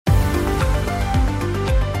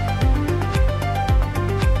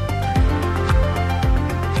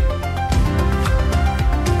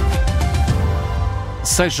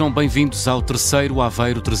Sejam bem-vindos ao terceiro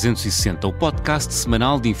Aveiro 360, o podcast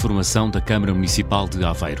semanal de informação da Câmara Municipal de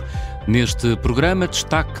Aveiro. Neste programa,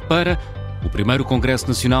 destaque para o primeiro Congresso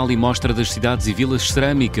Nacional e Mostra das Cidades e Vilas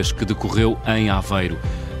Cerâmicas que decorreu em Aveiro,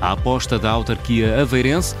 a aposta da autarquia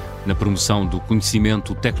aveirense na promoção do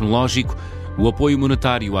conhecimento tecnológico, o apoio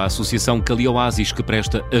monetário à Associação Calioasis que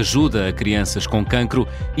presta ajuda a crianças com cancro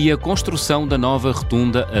e a construção da nova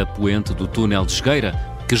rotunda a poente do túnel de Cegueira,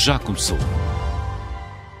 que já começou.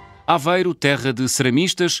 Aveiro, terra de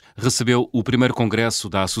ceramistas, recebeu o primeiro congresso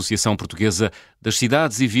da Associação Portuguesa das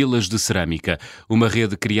Cidades e Vilas de Cerâmica, uma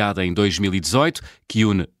rede criada em 2018 que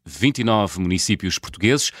une 29 municípios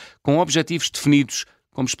portugueses com objetivos definidos,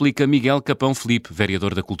 como explica Miguel Capão Filipe,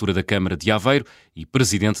 vereador da Cultura da Câmara de Aveiro e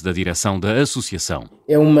presidente da direção da associação.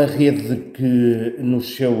 É uma rede que,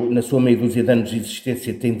 na sua meia dúzia de anos de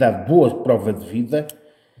existência, tem dado boa prova de vida,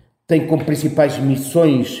 tem como principais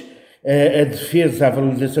missões a defesa, a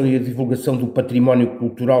valorização e a divulgação do património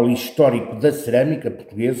cultural e histórico da cerâmica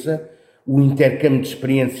portuguesa, o intercâmbio de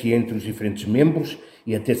experiência entre os diferentes membros,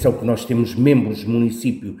 e atenção que nós temos membros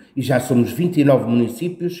município e já somos 29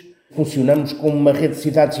 municípios, funcionamos como uma rede de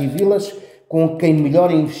cidades e vilas com quem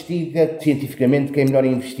melhor investiga cientificamente, quem melhor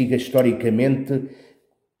investiga historicamente.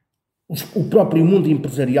 O próprio mundo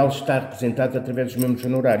empresarial está representado através dos membros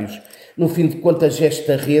honorários. No fim de contas,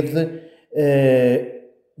 esta rede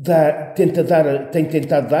tem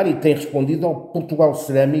tentado dar e tem respondido ao Portugal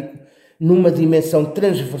cerâmico numa dimensão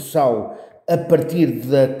transversal a partir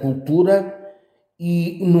da cultura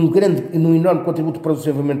e num enorme contributo para o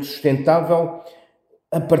desenvolvimento sustentável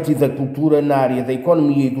a partir da cultura na área da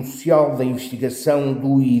economia e do social, da investigação,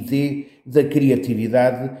 do I+D, da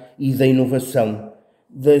criatividade e da inovação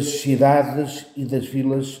das cidades e das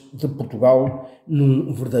vilas de Portugal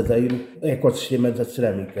num verdadeiro ecossistema da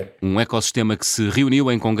cerâmica. Um ecossistema que se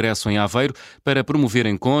reuniu em congresso em Aveiro para promover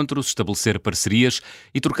encontros, estabelecer parcerias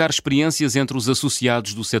e trocar experiências entre os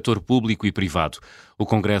associados do setor público e privado. O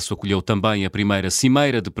congresso acolheu também a primeira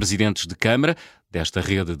cimeira de presidentes de Câmara, desta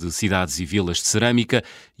rede de cidades e vilas de cerâmica,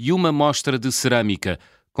 e uma mostra de cerâmica,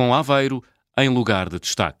 com Aveiro em lugar de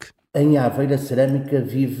destaque. Em Aveiro a cerâmica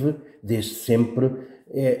vive desde sempre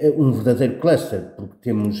um verdadeiro cluster, porque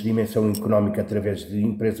temos dimensão económica através de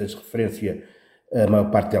empresas de referência, a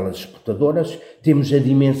maior parte delas exportadoras, temos a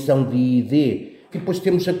dimensão de I+D e depois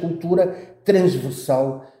temos a cultura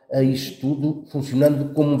transversal a isto tudo,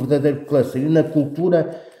 funcionando como um verdadeiro cluster. E na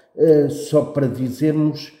cultura, só para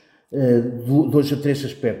dizermos, dois ou três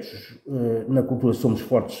aspectos. Na cultura somos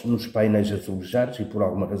fortes nos painéis azulejados e por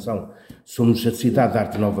alguma razão somos a cidade da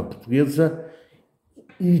arte nova portuguesa.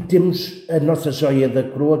 E temos a nossa joia da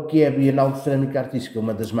coroa, que é a Bienal de Cerâmica Artística,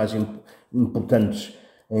 uma das mais importantes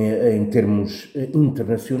em termos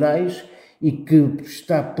internacionais e que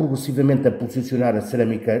está progressivamente a posicionar a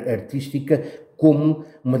cerâmica artística como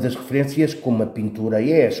uma das referências, como a pintura a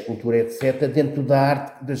escultura, etc., dentro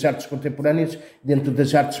das artes contemporâneas, dentro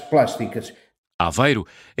das artes plásticas. Aveiro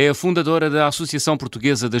é a fundadora da Associação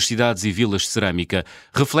Portuguesa das Cidades e Vilas de Cerâmica,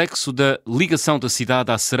 reflexo da ligação da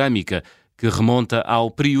cidade à cerâmica, que remonta ao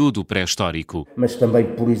período pré-histórico. Mas também,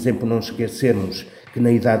 por exemplo, não esquecermos que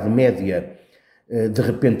na Idade Média, de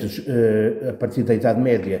repente, a partir da Idade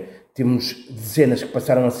Média, temos dezenas que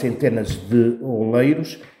passaram a centenas de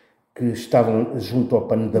oleiros que estavam junto ao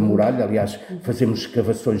pano da muralha. Aliás, fazemos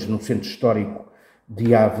escavações no centro histórico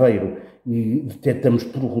de Aveiro e detectamos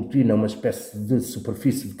por rotina uma espécie de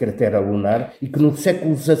superfície de cratera lunar e que no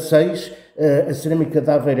século XVI a cerâmica de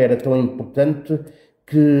Aveiro era tão importante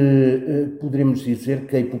que poderemos dizer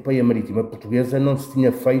que a epopeia marítima portuguesa não se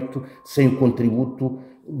tinha feito sem o contributo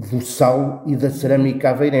do sal e da cerâmica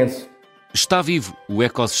aveirense. Está vivo o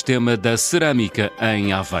ecossistema da cerâmica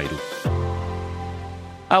em Aveiro.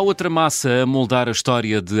 Há outra massa a moldar a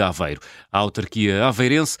história de Aveiro. A autarquia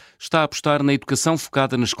aveirense está a apostar na educação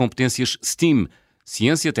focada nas competências STEAM,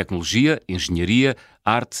 ciência, tecnologia, engenharia,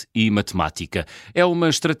 arte e matemática. É uma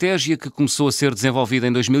estratégia que começou a ser desenvolvida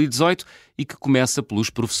em 2018 e que começa pelos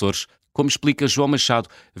professores, como explica João Machado,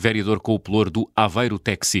 vereador com o pelour do Aveiro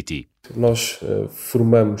Tech City. Nós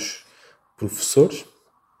formamos professores,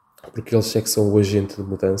 porque eles é que são o agente de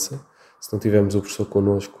mudança. Se não tivermos o professor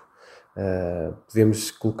connosco,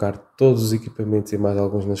 podemos colocar todos os equipamentos e mais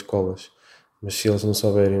alguns nas escolas, mas se eles não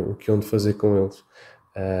souberem o que onde fazer com eles,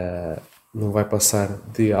 não vai passar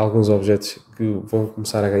de alguns objetos que vão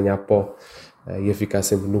começar a ganhar pó e a ficar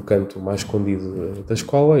sempre no canto mais escondido da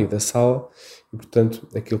escola e da sala. E, portanto,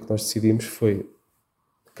 aquilo que nós decidimos foi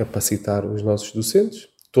capacitar os nossos docentes,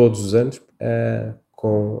 todos os anos,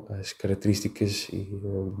 com as características e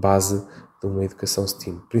base de uma educação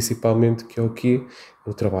STEAM. Principalmente que é o quê?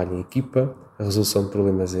 O trabalho em equipa, a resolução de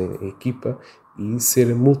problemas em equipa e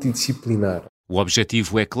ser multidisciplinar. O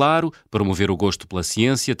objetivo é claro: promover o gosto pela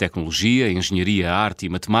ciência, tecnologia, engenharia, arte e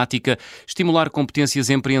matemática, estimular competências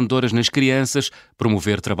empreendedoras nas crianças,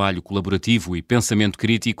 promover trabalho colaborativo e pensamento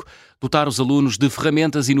crítico, dotar os alunos de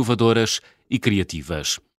ferramentas inovadoras e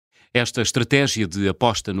criativas. Esta estratégia de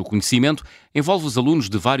aposta no conhecimento envolve os alunos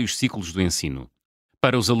de vários ciclos do ensino.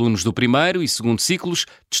 Para os alunos do primeiro e segundo ciclos,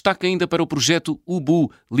 destaca ainda para o projeto UBU,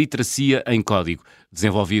 Literacia em Código,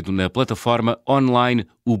 desenvolvido na plataforma online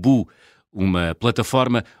UBU, uma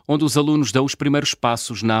plataforma onde os alunos dão os primeiros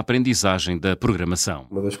passos na aprendizagem da programação.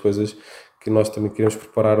 Uma das coisas que nós também queremos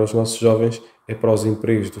preparar aos nossos jovens é para os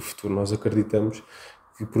empregos do futuro. Nós acreditamos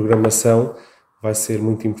que programação vai ser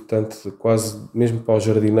muito importante, quase mesmo para o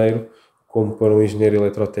jardineiro, como para um engenheiro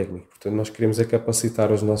eletrotécnico. Portanto, nós queremos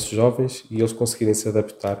capacitar os nossos jovens e eles conseguirem se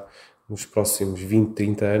adaptar nos próximos 20,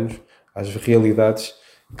 30 anos às realidades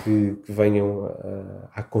que venham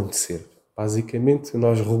a acontecer. Basicamente,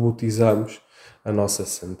 nós robotizamos a nossa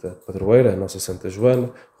Santa Padroeira, a nossa Santa Joana,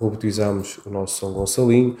 robotizamos o nosso São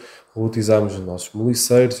Gonçalinho, robotizamos os nossos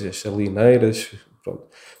moliceiros, as salineiras. Pronto.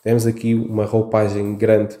 Temos aqui uma roupagem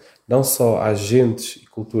grande, não só às gentes e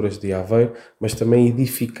culturas de Aveiro, mas também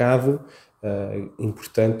edificado,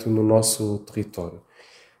 importante no nosso território.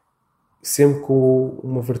 Sempre com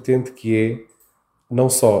uma vertente que é não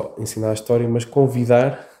só ensinar a história, mas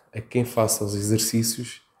convidar a quem faça os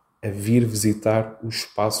exercícios a vir visitar os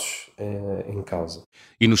espaços em causa.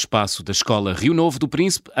 E no espaço da Escola Rio Novo do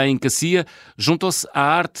Príncipe, em Cacia, juntou-se à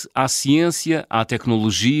arte, à ciência, à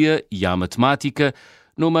tecnologia e à matemática,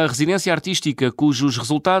 numa residência artística cujos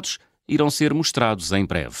resultados irão ser mostrados em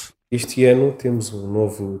breve. Este ano temos um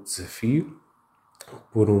novo desafio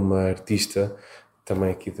por uma artista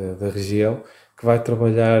também aqui da região que vai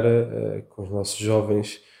trabalhar com os nossos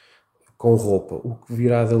jovens com roupa. O que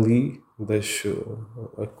virá dali, deixo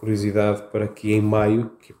a curiosidade para que em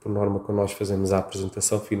maio, que é por norma quando nós fazemos a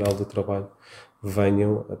apresentação final do trabalho,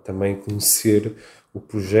 venham a também conhecer o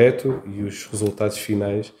projeto e os resultados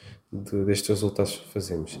finais destes resultados que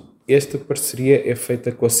fazemos. Esta parceria é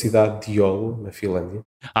feita com a cidade de Oulu, na Finlândia.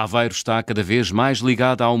 Aveiro está cada vez mais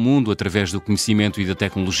ligada ao mundo através do conhecimento e da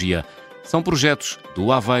tecnologia. São projetos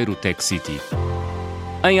do Aveiro Tech City.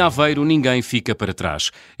 Em Aveiro, ninguém fica para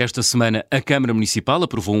trás. Esta semana, a Câmara Municipal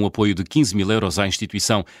aprovou um apoio de 15 mil euros à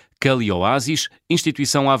instituição Cali Oasis,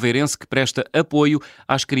 instituição aveirense que presta apoio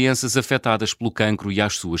às crianças afetadas pelo cancro e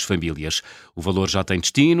às suas famílias. O valor já tem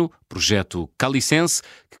destino, projeto Calicense,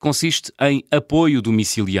 que consiste em apoio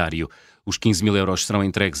domiciliário. Os 15 mil euros serão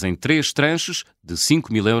entregues em 3 tranches de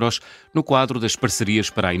 5 mil euros no quadro das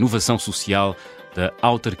parcerias para a inovação social da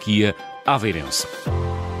autarquia aveirense.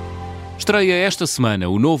 Estreia esta semana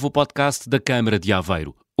o novo podcast da Câmara de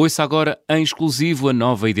Aveiro. Ouça agora em exclusivo a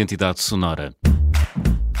nova identidade sonora.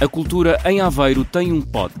 A cultura em Aveiro tem um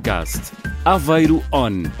podcast. Aveiro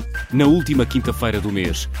On. Na última quinta-feira do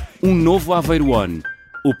mês. Um novo Aveiro On.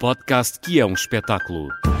 O podcast que é um espetáculo.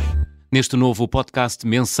 Neste novo podcast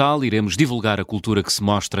mensal iremos divulgar a cultura que se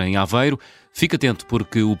mostra em Aveiro. Fique atento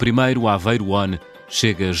porque o primeiro Aveiro On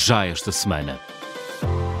chega já esta semana.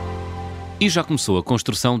 E já começou a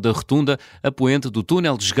construção da rotunda a poente do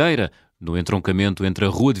túnel de Esgueira, no entroncamento entre a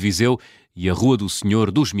Rua de Viseu e a Rua do Senhor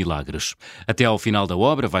dos Milagres. Até ao final da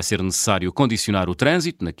obra vai ser necessário condicionar o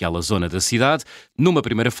trânsito naquela zona da cidade. Numa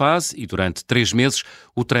primeira fase e durante 3 meses,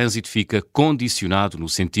 o trânsito fica condicionado no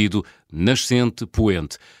sentido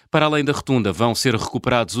nascente-poente. Para além da rotunda vão ser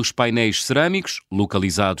recuperados os painéis cerâmicos,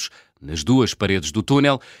 localizados nas 2 paredes do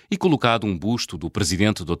túnel, e colocado um busto do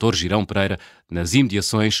presidente Dr. Girão Pereira nas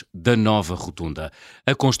imediações da nova rotunda.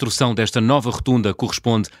 A construção desta nova rotunda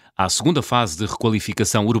corresponde à segunda fase de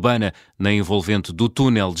requalificação urbana na envolvente do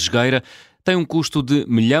túnel de Esgueira. Tem um custo de 1,5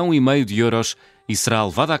 milhão de euros e será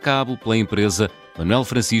levada a cabo pela empresa Manuel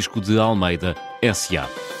Francisco de Almeida S.A.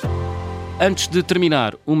 Antes de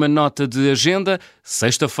terminar, uma nota de agenda.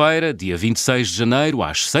 Sexta-feira, dia 26 de janeiro,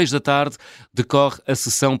 às 6 da tarde, decorre a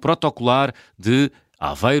sessão protocolar de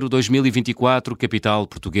Aveiro 2024, Capital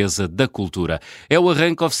Portuguesa da Cultura. É o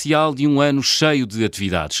arranque oficial de um ano cheio de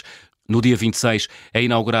atividades. No dia 26 é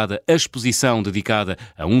inaugurada a exposição dedicada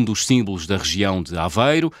a um dos símbolos da região de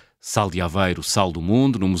Aveiro, Sal de Aveiro, Sal do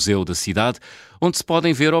Mundo, no Museu da Cidade, onde se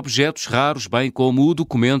podem ver objetos raros, bem como o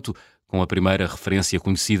documento com a primeira referência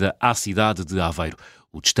conhecida à cidade de Aveiro,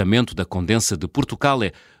 o testamento da Condensa de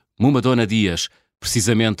Portucale, Mumadona Dias,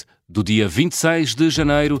 precisamente do dia 26 de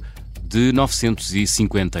janeiro de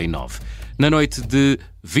 959. Na noite de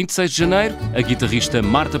 26 de janeiro, a guitarrista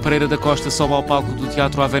Marta Pereira da Costa sobe ao palco do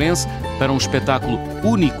Teatro Aveirense para um espetáculo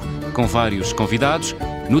único com vários convidados.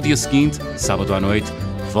 No dia seguinte, sábado à noite,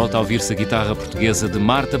 volta a ouvir-se a guitarra portuguesa de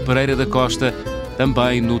Marta Pereira da Costa,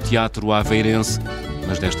 também no Teatro Aveirense,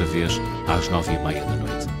 mas desta vez às 9h30 da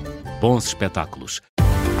noite. Bons espetáculos!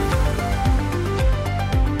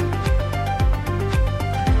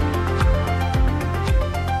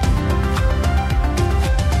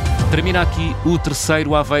 Termina aqui o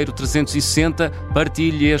terceiro Aveiro 360.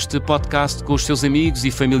 Partilhe este podcast com os seus amigos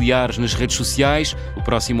e familiares nas redes sociais. O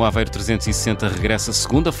próximo Aveiro 360 regressa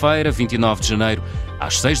segunda-feira, 29 de janeiro,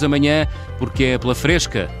 às 6 da manhã, porque é pela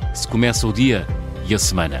fresca que se começa o dia e a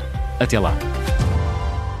semana. Até lá!